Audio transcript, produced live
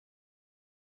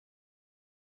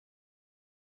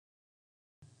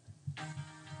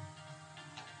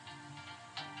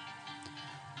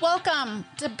Welcome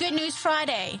to Good News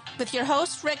Friday with your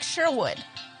host, Rick Sherwood.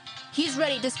 He's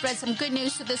ready to spread some good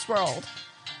news to this world.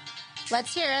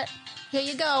 Let's hear it. Here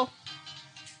you go.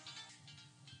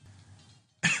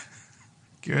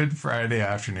 Good Friday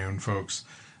afternoon, folks.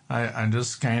 I'm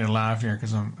just kind of laughing here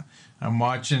because I'm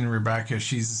watching Rebecca.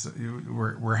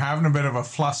 We're having a bit of a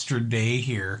flustered day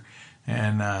here,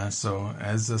 and so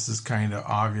as this is kind of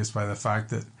obvious by the fact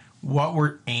that what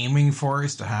we're aiming for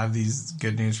is to have these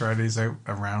Good News Fridays out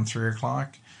around 3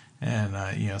 o'clock, and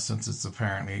since it's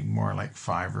apparently more like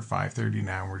 5 or 5:30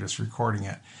 now, we're just recording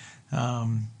it.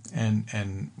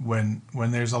 And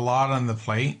when there's a lot on the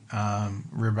plate,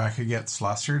 Rebecca gets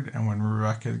flustered, and when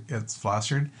Rebecca gets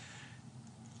flustered,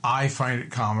 I find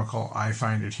it comical. I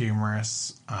find it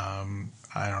humorous. I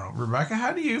don't know, Rebecca,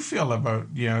 how do you feel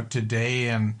about today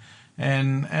and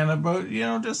about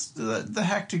just the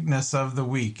hecticness of the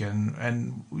week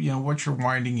and what you're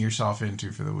winding yourself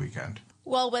into for the weekend?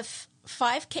 Well, with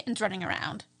 5 kittens running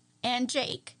around and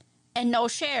Jake and no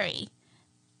Sherry,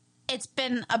 it's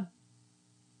been a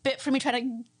bit for me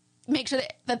trying to make sure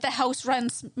that the house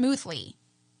runs smoothly.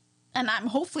 And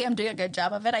hopefully I'm doing a good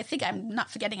job of it. I think I'm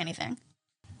not forgetting anything.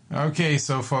 Okay,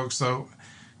 so folks, so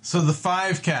the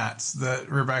 5 cats that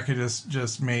Rebecca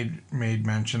just made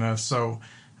mention of. So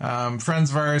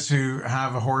friends of ours who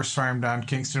have a horse farm down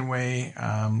Kingston Way,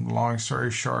 long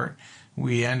story short,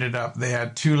 they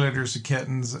had 2 litters of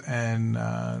kittens and,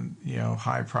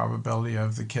 high probability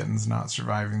of the kittens not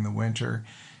surviving the winter.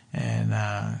 And,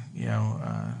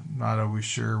 not always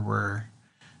sure where,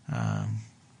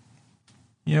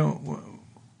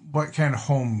 what kind of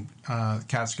home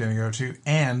cats are going to go to.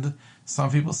 And some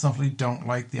people simply don't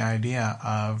like the idea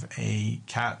of a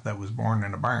cat that was born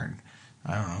in a barn.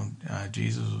 I don't know,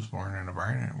 Jesus was born in a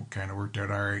barn, and it kind of worked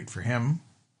out all right for him,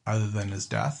 other than his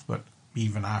death. But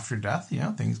even after death,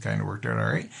 things kind of worked out all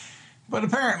right. But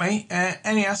apparently,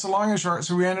 so long and short,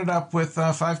 so we ended up with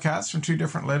 5 cats from 2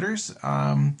 different litters.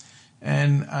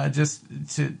 And just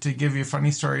to give you a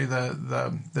funny story,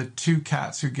 the 2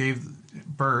 cats who gave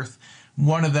birth,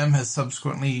 one of them has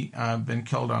subsequently been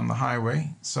killed on the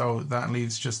highway. So that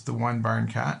leaves just the 1 barn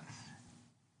cat.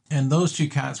 And those 2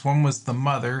 cats, one was the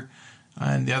mother,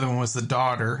 and the other one was the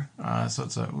daughter. So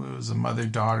it was a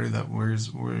mother-daughter that were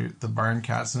the barn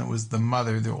cats, and it was the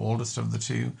mother, the oldest of the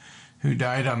 2, who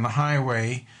died on the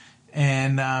highway.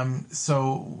 And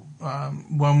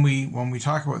when we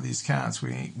talk about these cats,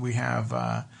 we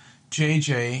have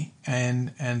JJ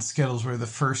and Skittles were the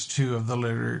first 2 of the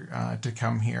litter to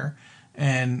come here,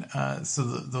 and so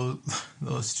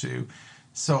those 2.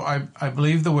 So I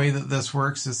believe the way that this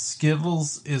works is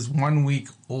Skittles is 1 week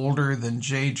older than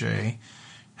JJ.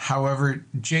 However,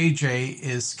 JJ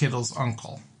is Skittles'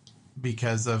 uncle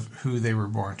because of who they were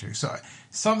born to. So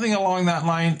something along that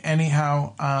line.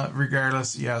 Anyhow,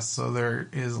 regardless, yes. So there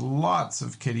is lots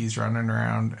of kitties running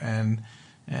around, and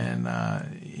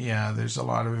there's a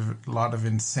lot of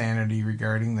insanity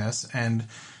regarding this. And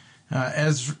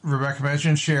as Rebecca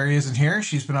mentioned, Sherry isn't here.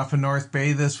 She's been up in North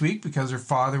Bay this week because her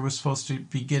father was supposed to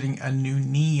be getting a new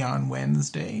knee on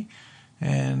Wednesday.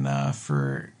 And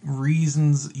for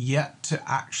reasons yet to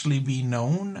actually be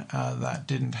known, that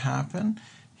didn't happen.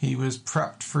 He was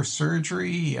prepped for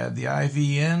surgery. He had the IV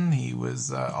in. He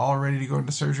was all ready to go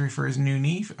into surgery for his new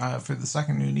knee, for the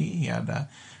second new knee. He had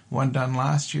one done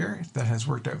last year that has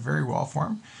worked out very well for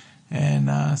him.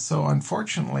 And so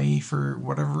unfortunately, for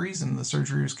whatever reason, the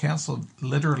surgery was canceled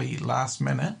literally last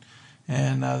minute.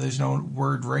 And there's no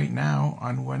word right now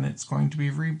on when it's going to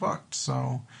be rebooked.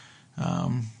 So,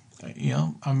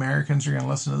 Americans are going to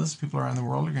listen to this. People around the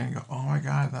world are going to go, oh my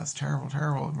God, that's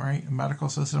terrible, right? Medical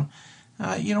system.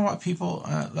 You know what, people,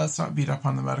 let's not beat up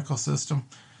on the medical system.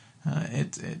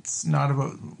 It's not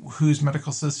about whose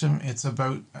medical system. It's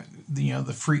about,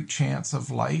 the freak chance of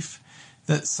life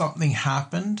that something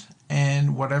happened,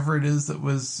 and whatever it is that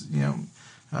was,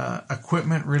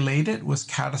 equipment related was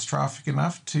catastrophic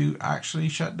enough to actually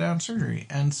shut down surgery.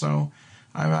 And so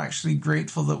I'm actually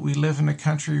grateful that we live in a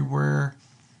country where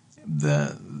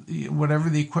whatever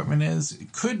the equipment is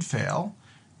could fail,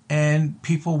 and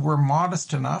people were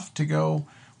modest enough to go,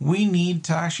 we need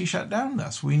to actually shut down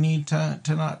this. We need to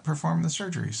not perform the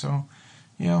surgery. So,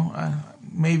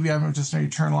 maybe I'm just an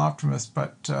eternal optimist,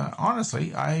 but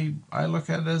honestly, I look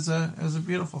at it as a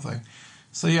beautiful thing.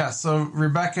 So so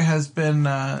Rebecca has been,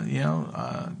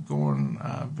 going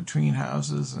between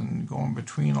houses and going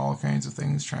between all kinds of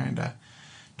things, trying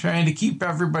to keep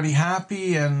everybody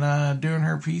happy and doing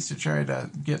her piece to try to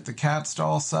get the cat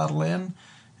stall settled in.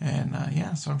 And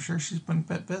so I'm sure she's been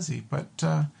a bit busy. But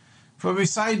But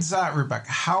besides that,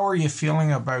 Rebecca, how are you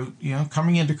feeling about,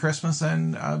 coming into Christmas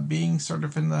and being sort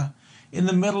of in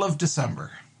the middle of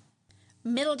December?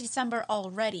 Middle December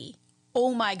already.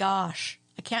 Oh my gosh.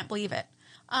 I can't believe it.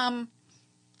 I'm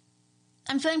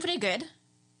feeling pretty good.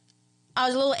 I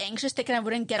was a little anxious thinking I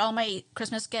wouldn't get all my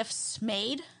Christmas gifts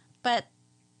made, but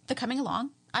they're coming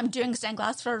along. I'm doing stained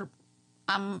glass for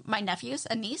my nephews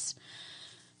and niece.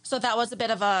 So that was a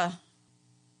bit of a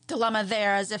dilemma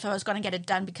there, as if I was going to get it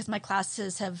done because my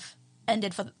classes have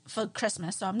ended for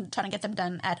Christmas. So I'm trying to get them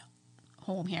done at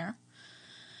home here.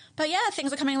 But yeah,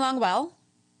 things are coming along well.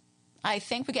 I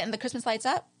think we're getting the Christmas lights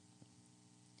up.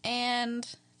 And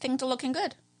things are looking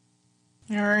good.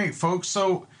 All right, folks.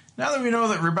 So now that we know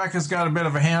that Rebecca's got a bit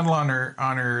of a handle on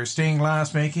her stained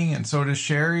glass making, and so does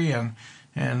Sherry, and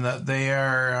that they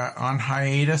are on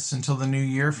hiatus until the new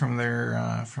year from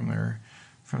their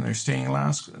stained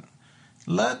glass,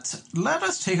 let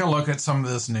us take a look at some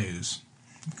of this news,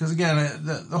 because again,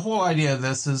 the whole idea of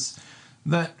this is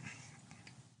that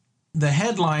the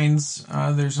headlines.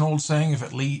 There's an old saying: if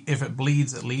it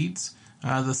bleeds, it leads.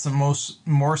 The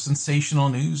more sensational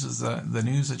news is the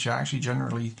news that you actually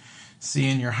generally see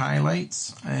in your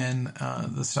highlights, and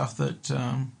the stuff that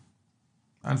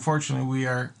unfortunately we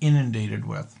are inundated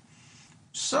with.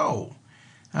 So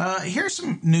here's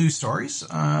some news stories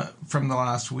from the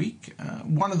last week.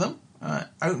 One of them out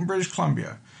in British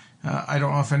Columbia. I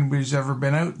don't know if anybody's ever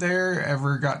been out there,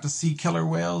 ever got to see killer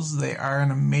whales. They are an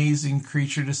amazing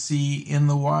creature to see in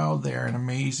the wild. They are an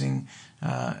amazing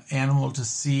animal to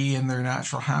see in their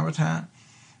natural habitat.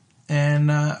 And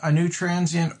a new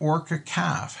transient orca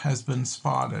calf has been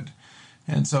spotted.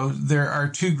 And so there are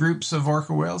two groups of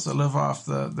orca whales that live off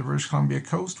the British Columbia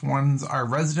coast. One's are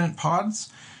resident pods,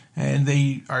 and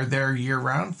they are there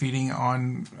year-round, feeding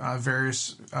on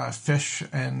various fish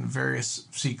and various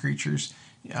sea creatures,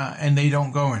 and they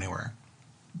don't go anywhere.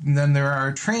 And then there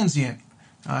are transient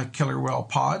killer whale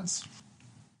pods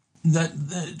that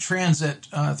transit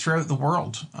throughout the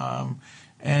world.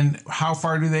 And how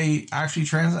far do they actually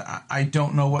transit? I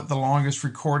don't know what the longest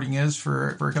recording is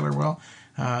for a killer whale.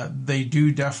 They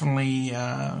do definitely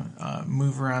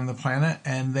move around the planet,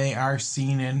 and they are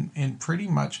seen in pretty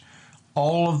much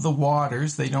all of the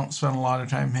waters. They don't spend a lot of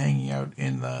time hanging out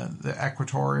in the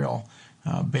equatorial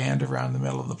band around the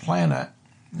middle of the planet,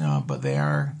 but they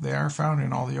are found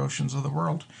in all the oceans of the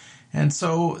world. And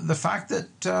so the fact that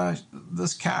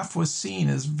this calf was seen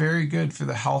is very good for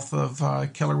the health of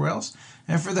killer whales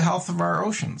and for the health of our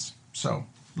oceans. So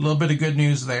a little bit of good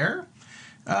news there.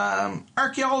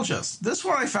 Archaeologists. This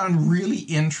one I found really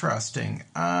interesting.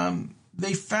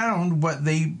 They found what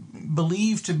they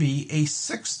believe to be a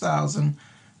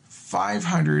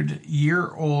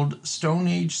 6,500-year-old Stone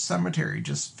Age cemetery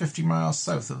just 50 miles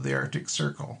south of the Arctic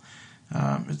Circle.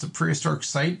 It's a prehistoric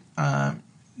site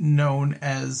known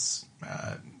as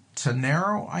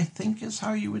Tainaro, I think is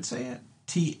how you would say it.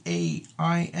 Tainaro.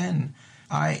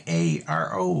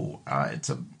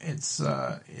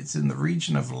 It's in the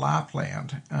region of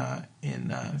Lapland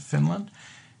in Finland,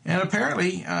 and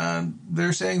apparently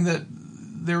they're saying that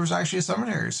there was actually a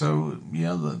cemetery. So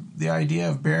the idea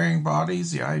of burying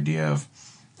bodies, the idea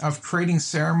of creating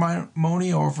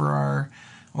ceremony over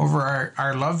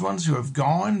our loved ones who have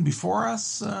gone before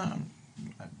us,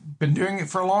 been doing it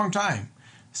for a long time.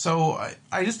 So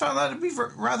I just found that to be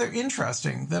rather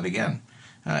interesting. That again.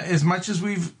 As much as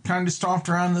we've kind of stomped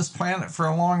around this planet for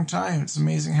a long time, it's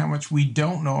amazing how much we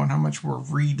don't know and how much we're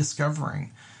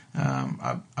rediscovering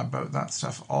about that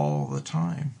stuff all the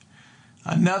time.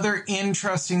 Another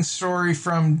interesting story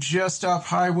from just up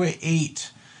Highway 8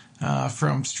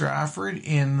 from Stratford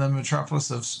in the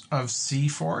metropolis of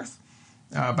Seaforth.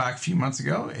 Back a few months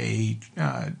ago, a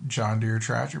John Deere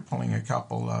tractor pulling a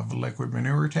couple of liquid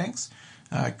manure tanks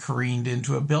careened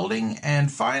into a building,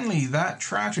 and finally that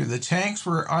tractor, the tanks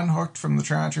were unhooked from the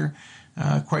tractor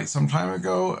quite some time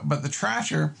ago, but the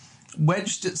tractor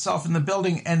wedged itself in the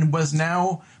building and was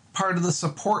now part of the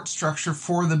support structure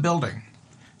for the building.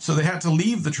 So they had to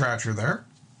leave the tractor there,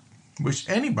 which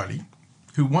anybody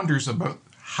who wonders about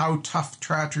how tough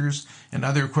tractors and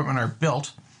other equipment are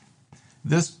built,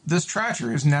 this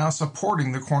tractor is now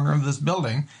supporting the corner of this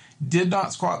building. Did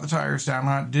not squat the tires down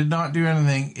on it, did not do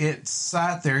anything. It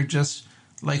sat there just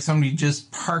like somebody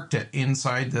just parked it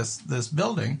inside this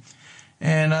building.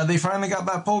 And they finally got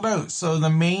that pulled out. So the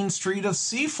main street of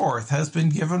Seaforth has been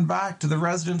given back to the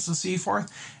residents of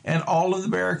Seaforth, and all of the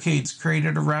barricades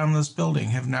created around this building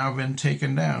have now been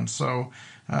taken down. So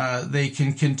they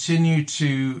can continue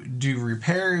to do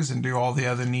repairs and do all the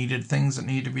other needed things that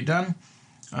need to be done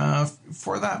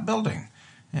for that building.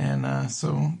 And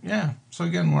so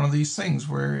again, one of these things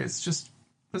where it's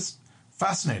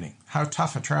fascinating how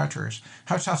tough a tractor is,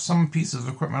 how tough some pieces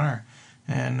of equipment are.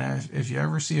 And if you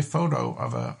ever see a photo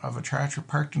of a tractor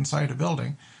parked inside a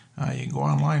building, you can go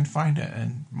online and find it.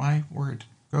 And my word,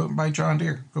 go buy John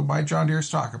Deere. Go buy John Deere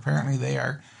stock. Apparently they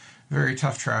are very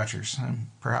tough tractors, and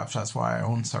perhaps that's why I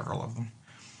own several of them.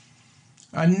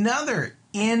 Another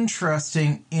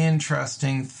interesting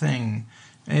thing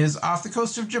is off the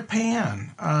coast of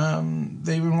Japan.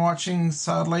 They've been watching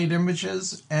satellite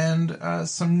images, and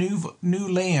some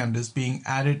new land is being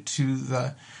added to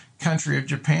the country of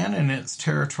Japan and its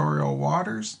territorial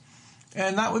waters,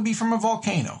 and that would be from a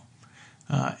volcano.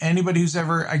 Anybody who's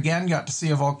ever, again, got to see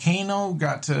a volcano,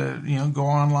 got to go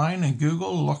online and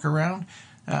Google, look around,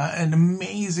 an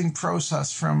amazing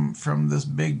process from this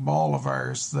big ball of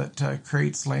ours that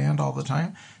creates land all the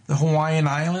time. The Hawaiian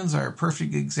Islands are a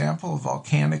perfect example of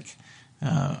volcanic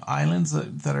islands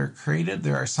that are created.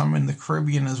 There are some in the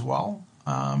Caribbean as well.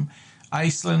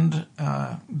 Iceland,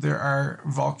 there are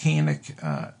volcanic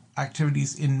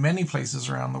activities in many places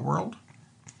around the world.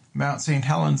 Mount St.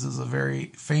 Helens is a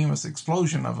very famous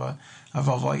explosion of a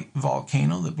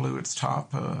volcano that blew its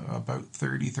top about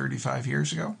 35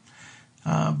 years ago.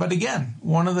 But again,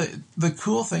 one of the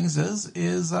cool things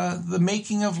is the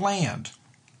making of land.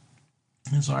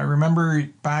 And so I remember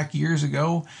back years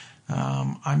ago,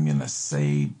 I'm going to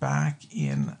say back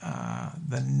in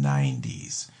the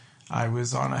 90s, I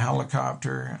was on a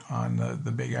helicopter on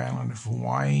the big island of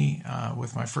Hawaii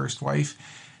with my first wife,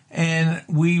 and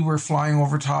we were flying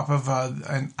over top of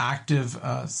an active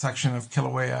section of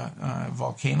Kilauea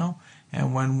volcano.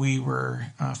 And when we were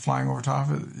flying over top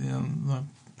of it, the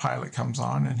pilot comes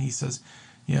on and he says,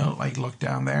 look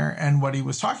down there. And what he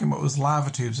was talking about was lava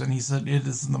tubes. And he said it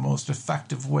is the most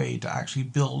effective way to actually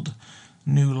build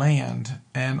new land.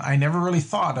 And I never really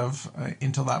thought of,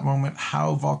 until that moment,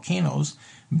 how volcanoes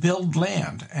build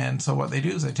land. And so what they do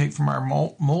is they take from our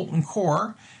molten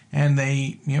core, and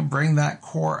they bring that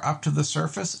core up to the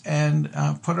surface and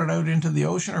put it out into the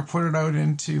ocean or put it out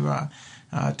into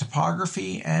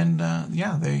topography. And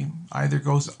they either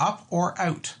goes up or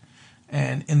out.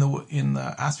 And in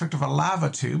the aspect of a lava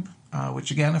tube,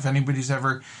 which again, if anybody's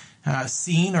ever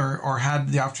seen or had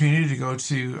the opportunity to go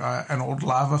to an old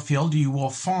lava field, you will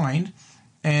find,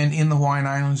 and in the Hawaiian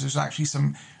Islands, there's actually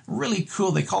some really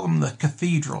cool, they call them the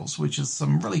cathedrals, which is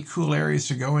some really cool areas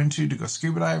to go into to go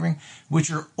scuba diving,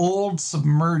 which are old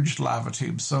submerged lava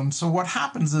tubes. So what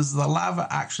happens is the lava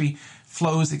actually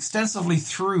flows extensively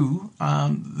through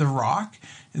the rock.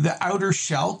 The outer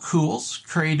shell cools,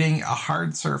 creating a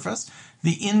hard surface.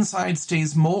 The inside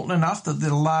stays molten enough that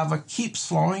the lava keeps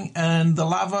flowing, and the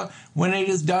lava, when it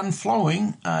is done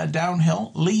flowing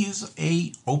downhill, leaves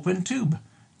a open tube.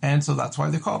 And so that's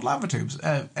why they're called lava tubes.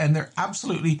 And they're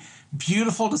absolutely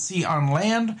beautiful to see on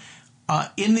land.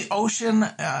 In the ocean,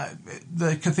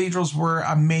 the cathedrals were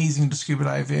amazing to scuba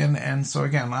dive in. And so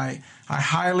again, I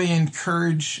highly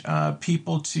encourage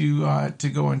people to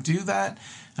go and do that.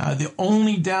 The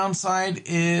only downside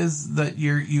is that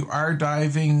you are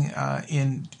diving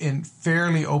in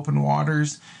fairly open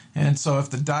waters. And so if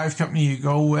the dive company you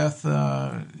go with,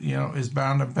 is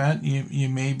bound and bent, you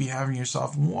may be having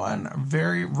yourself one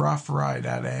very rough ride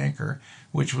at anchor,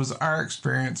 which was our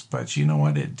experience. But you know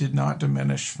what? It did not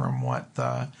diminish from what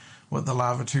the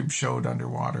lava tube showed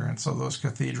underwater. And so those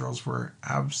cathedrals were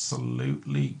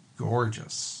absolutely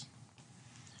gorgeous.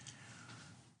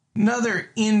 Another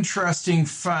interesting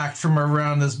fact from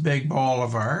around this big ball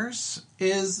of ours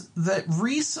is that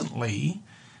recently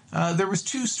there was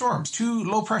two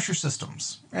low pressure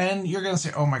systems. And you're going to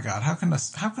say, oh my God, how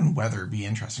can weather be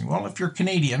interesting? Well, if you're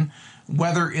Canadian,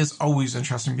 weather is always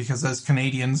interesting because as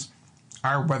Canadians,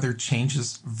 our weather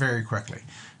changes very quickly.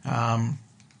 But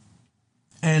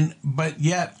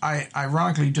yet,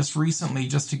 ironically, just recently,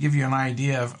 just to give you an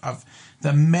idea of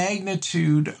the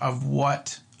magnitude of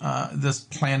what this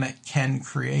planet can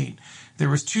create, there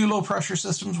was two low pressure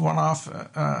systems, one off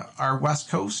our west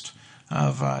coast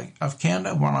of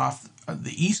Canada, one off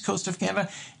the east coast of Canada,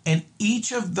 and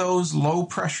each of those low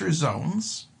pressure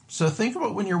zones. So think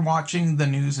about when you're watching the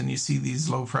news and you see these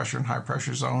low pressure and high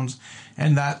pressure zones,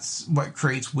 and that's what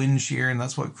creates wind shear, and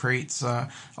that's what creates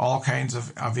all kinds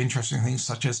of interesting things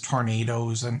such as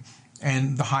tornadoes and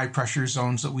the high pressure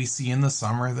zones that we see in the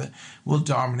summer that will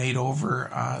dominate over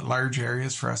large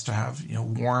areas for us to have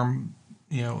warm,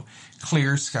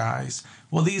 clear skies.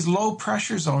 Well, these low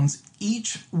pressure zones,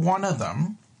 each one of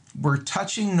them were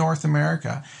touching North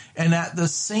America, and at the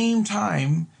same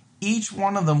time, each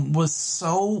one of them was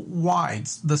so wide,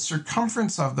 the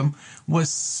circumference of them was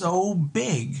so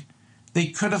big, they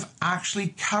could have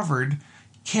actually covered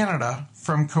Canada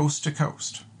from coast to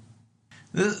coast.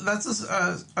 That's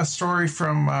a story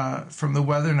from the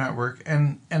Weather Network,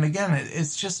 and again,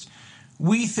 it's just,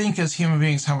 we think as human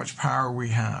beings how much power we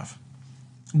have.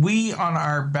 We, on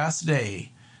our best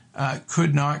day,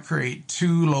 could not create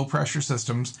two low pressure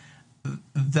systems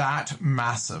that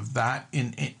massive, that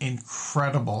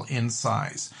incredible in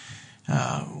size.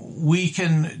 We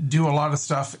can do a lot of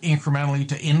stuff incrementally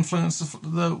to influence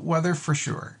the weather for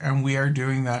sure, and we are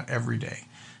doing that every day.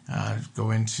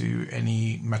 Go into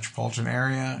any metropolitan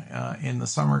area in the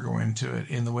summer, go into it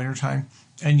in the wintertime,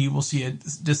 and you will see a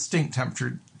distinct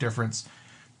temperature difference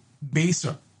based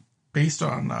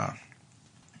on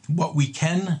what we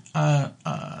can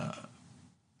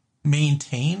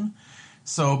maintain.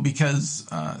 So because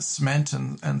cement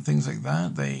and things like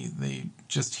that, they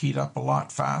just heat up a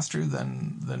lot faster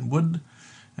than wood.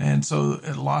 And so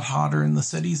a lot hotter in the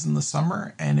cities in the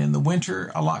summer, and in the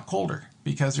winter a lot colder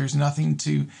because there's nothing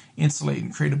to insulate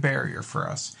and create a barrier for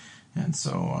us. And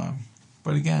so,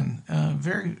 but again,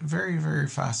 very, very, very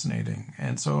fascinating.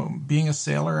 And so being a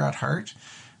sailor at heart,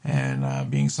 and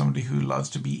being somebody who loves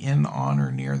to be in, on,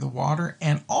 or near the water.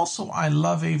 And also I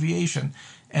love aviation,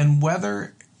 and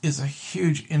weather is a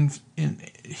huge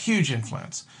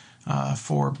influence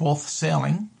for both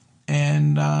sailing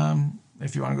and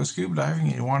if you want to go scuba diving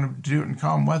and you want to do it in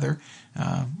calm weather,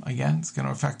 again, it's going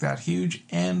to affect that huge,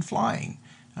 and flying.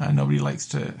 Nobody likes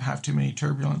to have too many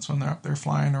turbulence when they're up there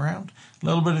flying around. A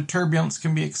little bit of turbulence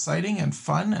can be exciting and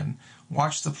fun, and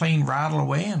watch the plane rattle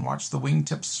away and watch the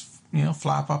wingtips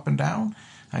flap up and down.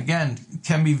 Again,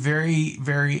 can be very,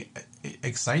 very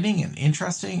exciting and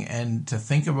interesting, and to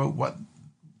think about what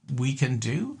we can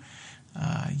do.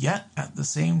 Yet at the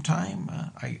same time,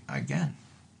 again,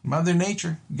 Mother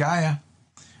Nature, Gaia,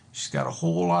 she's got a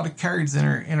whole lot of cards in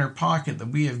her pocket that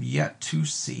we have yet to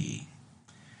see.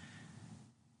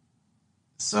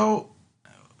 So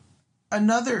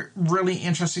another really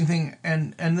interesting thing,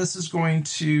 and this is going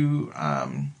to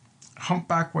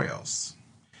humpback whales.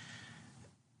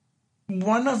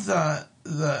 One of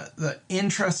the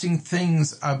interesting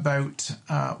things about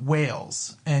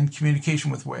whales and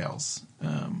communication with whales,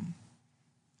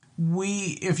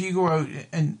 if you go out,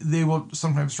 and they will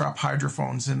sometimes drop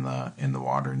hydrophones in the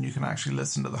water, and you can actually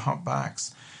listen to the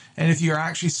humpbacks. And if you're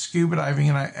actually scuba diving,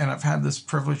 and I've had this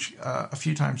privilege a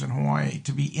few times in Hawaii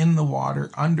to be in the water,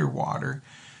 underwater,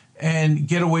 and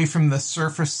get away from the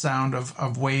surface sound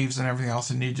of waves and everything else,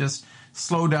 and you just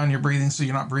slow down your breathing so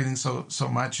you're not breathing so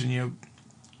much, and you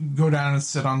go down and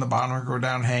sit on the bottom, or go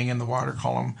down, hang in the water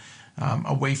column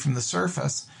away from the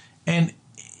surface. And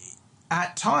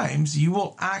at times you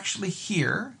will actually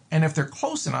hear, and if they're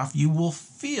close enough, you will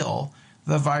feel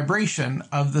the vibration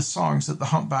of the songs that the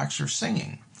humpbacks are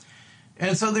singing.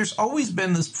 And so there's always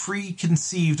been this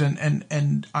preconceived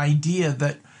and idea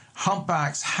that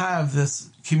humpbacks have this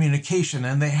communication,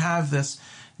 and they have this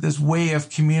way of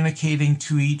communicating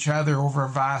to each other over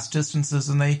vast distances,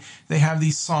 and they have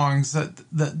these songs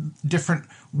that different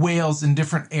whales in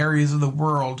different areas of the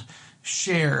world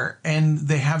share, and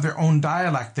they have their own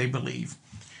dialect, they believe.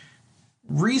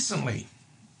 Recently,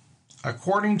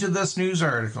 according to this news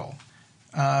article,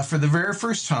 for the very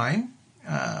first time,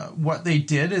 what they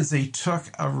did is they took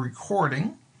a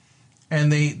recording,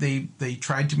 and they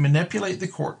tried to manipulate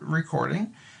the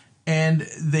recording, and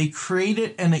they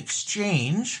created an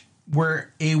exchange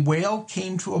where a whale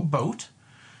came to a boat,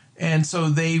 and so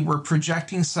they were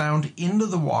projecting sound into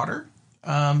the water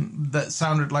that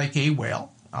sounded like a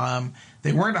whale.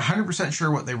 They weren't 100% sure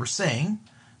what they were saying,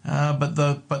 but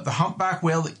the humpback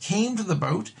whale that came to the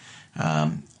boat,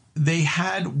 they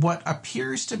had what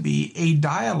appears to be a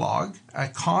dialogue, a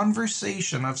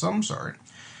conversation of some sort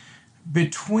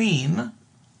between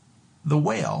the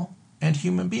whale and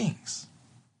human beings.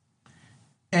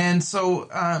 And so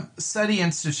SETI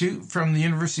Institute from the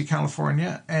University of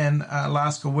California and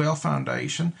Alaska Whale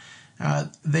Foundation,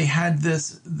 they had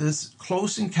this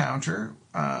close encounter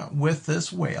with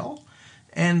this whale.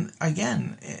 And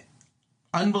again,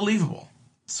 unbelievable.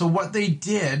 So what they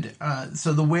did,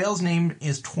 so the whale's name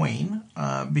is Twain,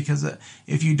 because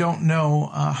if you don't know,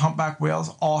 humpback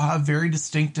whales all have very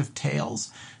distinctive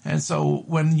tails. And so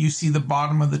when you see the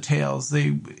bottom of the tails,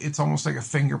 it's almost like a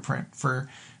fingerprint for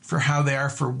how they are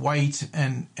for white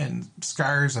and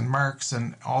scars and marks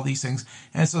and all these things.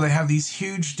 And so they have these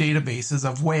huge databases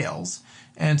of whales.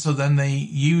 And so then they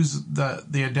use the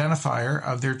identifier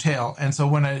of their tail. And so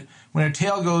when a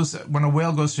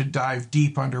whale goes to dive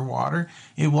deep underwater,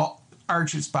 it will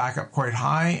arch its back up quite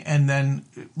high and then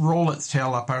roll its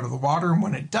tail up out of the water. And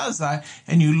when it does that,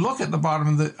 and you look at the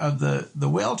bottom of the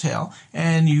whale tail,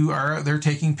 and they're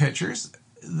taking pictures,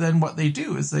 then what they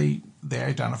do is they they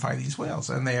identify these whales,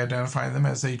 and they identify them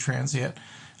as they transit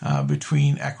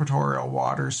between equatorial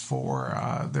waters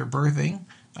for their birthing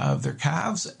of their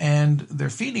calves and their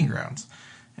feeding grounds.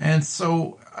 And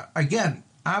so, again,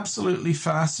 absolutely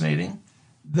fascinating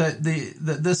that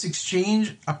this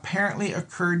exchange apparently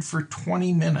occurred for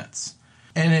 20 minutes.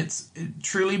 And it's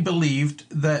truly believed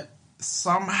that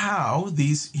somehow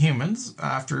these humans,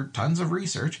 after tons of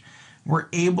research, were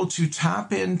able to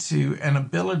tap into an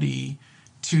ability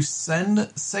to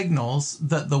send signals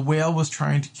that the whale was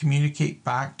trying to communicate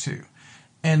back to.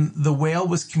 And the whale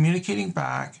was communicating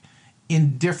back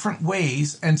in different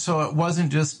ways. And so it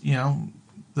wasn't just,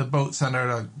 the boat sent out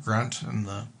a grunt and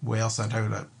the whale sent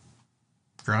out a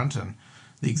grunt and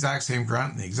the exact same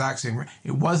grunt and the exact same.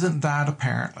 It wasn't that,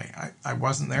 apparently. I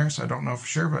wasn't there, so I don't know for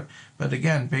sure. But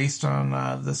again, based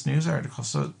on this news article.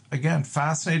 So again,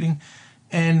 fascinating.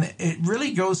 And it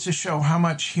really goes to show how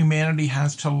much humanity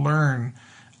has to learn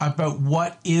about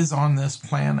what is on this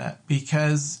planet,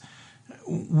 because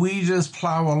we just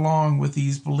plow along with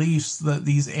these beliefs that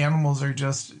these animals are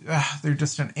just, they're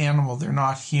just an animal. They're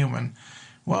not human.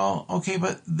 Well, okay,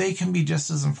 but they can be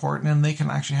just as important, and they can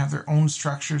actually have their own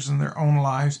structures and their own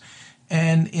lives.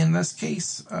 And in this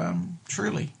case,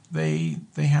 truly, they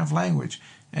have language.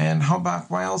 And humpback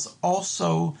whales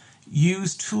also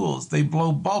use tools. They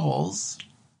blow bubbles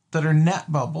that are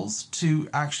net bubbles to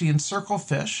actually encircle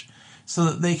fish so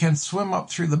that they can swim up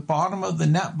through the bottom of the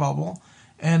net bubble.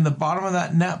 And the bottom of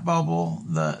that net bubble,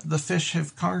 the fish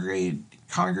have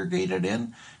congregated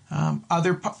in.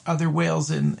 Other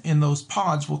whales in those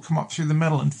pods will come up through the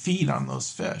middle and feed on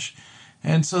those fish.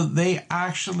 And so they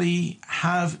actually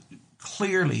have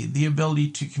clearly the ability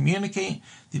to communicate,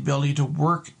 the ability to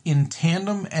work in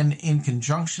tandem and in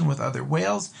conjunction with other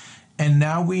whales. And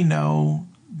now we know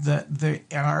that they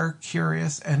are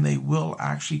curious and they will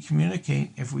actually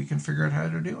communicate if we can figure out how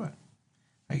to do it.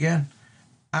 Again,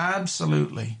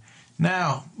 absolutely.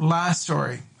 Now, last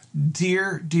story.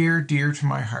 Dear, dear, dear to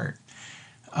my heart.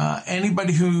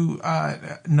 Anybody who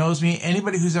knows me,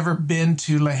 anybody who's ever been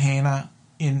to Lahaina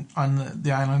on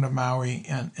the island of Maui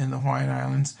and in the Hawaiian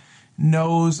Islands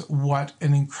knows what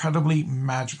an incredibly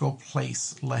magical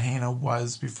place Lahaina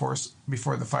was before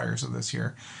the fires of this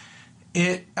year.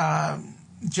 It I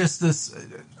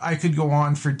could go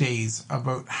on for days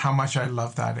about how much I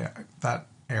love that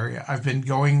area. I've been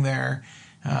going there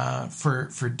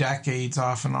for decades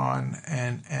off and on,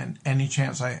 and any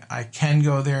chance I can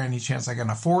go there, any chance I can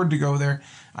afford to go there,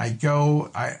 I go.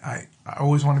 I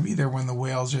always want to be there when the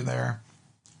whales are there.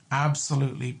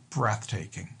 Absolutely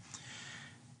breathtaking.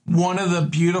 One of the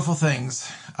beautiful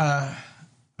things, a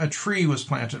tree was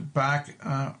planted back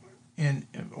in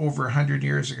over 100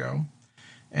 years ago,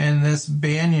 and this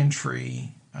banyan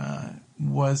tree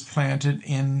was planted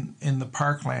in the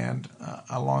parkland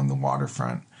along the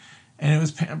waterfront. And it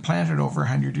was planted over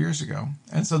 100 years ago.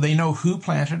 And so they know who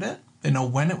planted it. They know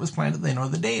when it was planted. They know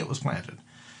the day it was planted.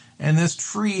 And this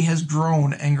tree has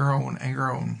grown and grown and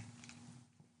grown.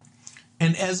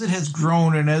 And as it has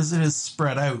grown and as it has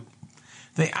spread out,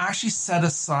 they actually set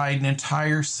aside an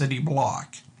entire city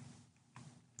block.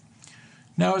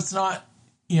 Now, it's not,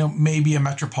 maybe a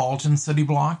metropolitan city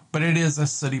block, but it is a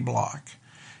city block.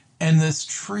 And this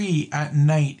tree at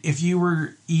night, if you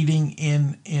were eating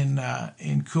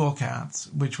in Cool Cats,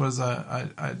 which was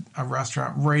a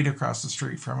restaurant right across the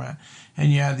street from it,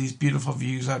 and you had these beautiful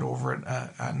views out over it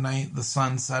at night, the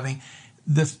sun setting,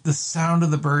 the sound of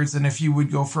the birds, and if you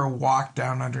would go for a walk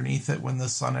down underneath it when the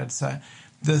sun had set,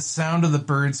 the sound of the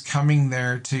birds coming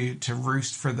there to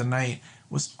roost for the night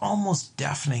was almost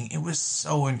deafening. It was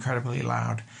so incredibly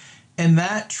loud. And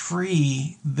that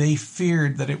tree, they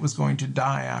feared that it was going to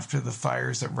die after the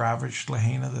fires that ravaged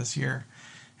Lahaina this year.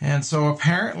 And so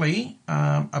apparently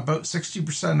about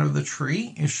 60% of the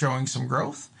tree is showing some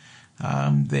growth.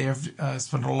 They have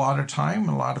spent a lot of time,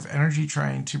 a lot of energy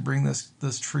trying to bring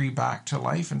this tree back to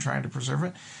life and trying to preserve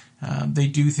it. They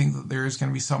do think that there is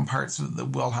going to be some parts of it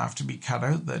that will have to be cut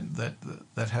out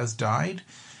that has died.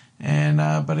 And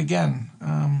but again,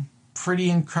 pretty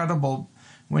incredible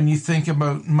when you think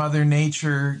about Mother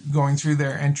Nature going through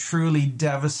there and truly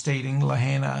devastating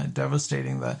Lahaina,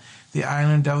 devastating the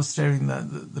island, devastating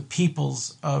the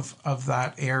peoples of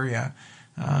that area,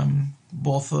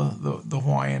 both the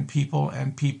Hawaiian people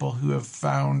and people who have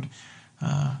found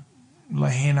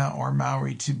Lahaina or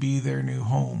Maui to be their new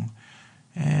home.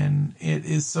 And it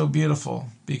is so beautiful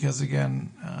because,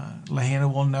 again, Lahaina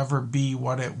will never be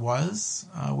what it was,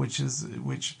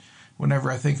 which whenever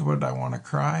I think about it, I want to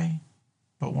cry.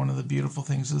 But one of the beautiful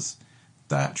things is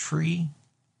that tree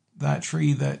That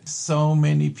tree that so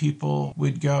many people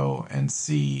would go and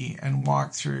see and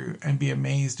walk through and be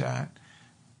amazed at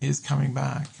is coming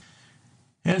back.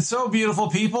 And so, beautiful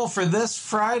people, for this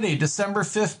Friday, December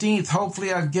 15th,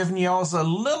 hopefully I've given you all a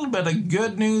little bit of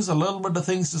good news, a little bit of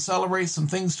things to celebrate, some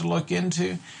things to look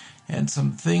into, and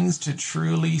some things to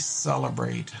truly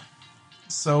celebrate.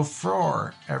 So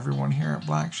for everyone here at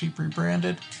Black Sheep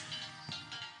Rebranded,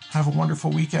 have a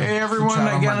wonderful weekend. Hey, everyone.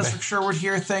 Again, it's Rick Sherwood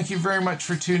here. Thank you very much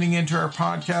for tuning into our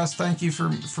podcast. Thank you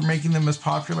for making them as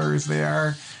popular as they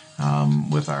are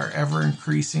with our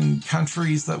ever-increasing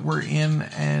countries that we're in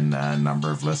and number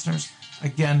of listeners.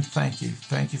 Again, thank you.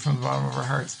 Thank you from the bottom of our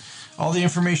hearts. All the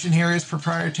information here is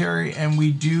proprietary, and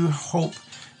we do hope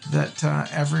that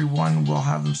everyone will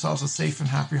have themselves a safe and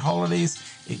happy holidays.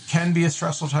 It can be a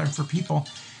stressful time for people.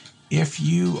 If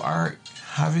you are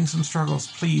having some struggles,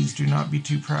 please do not be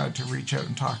too proud to reach out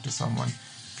and talk to someone.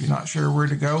 If you're not sure where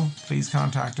to go, please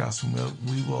contact us and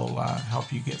we will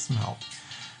help you get some help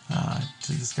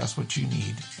to discuss what you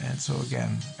need. And so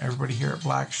again, everybody here at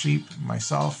Black Sheep,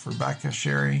 myself, Rebecca,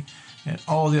 Sherry, and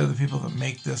all the other people that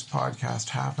make this podcast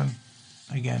happen,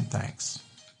 again, thanks.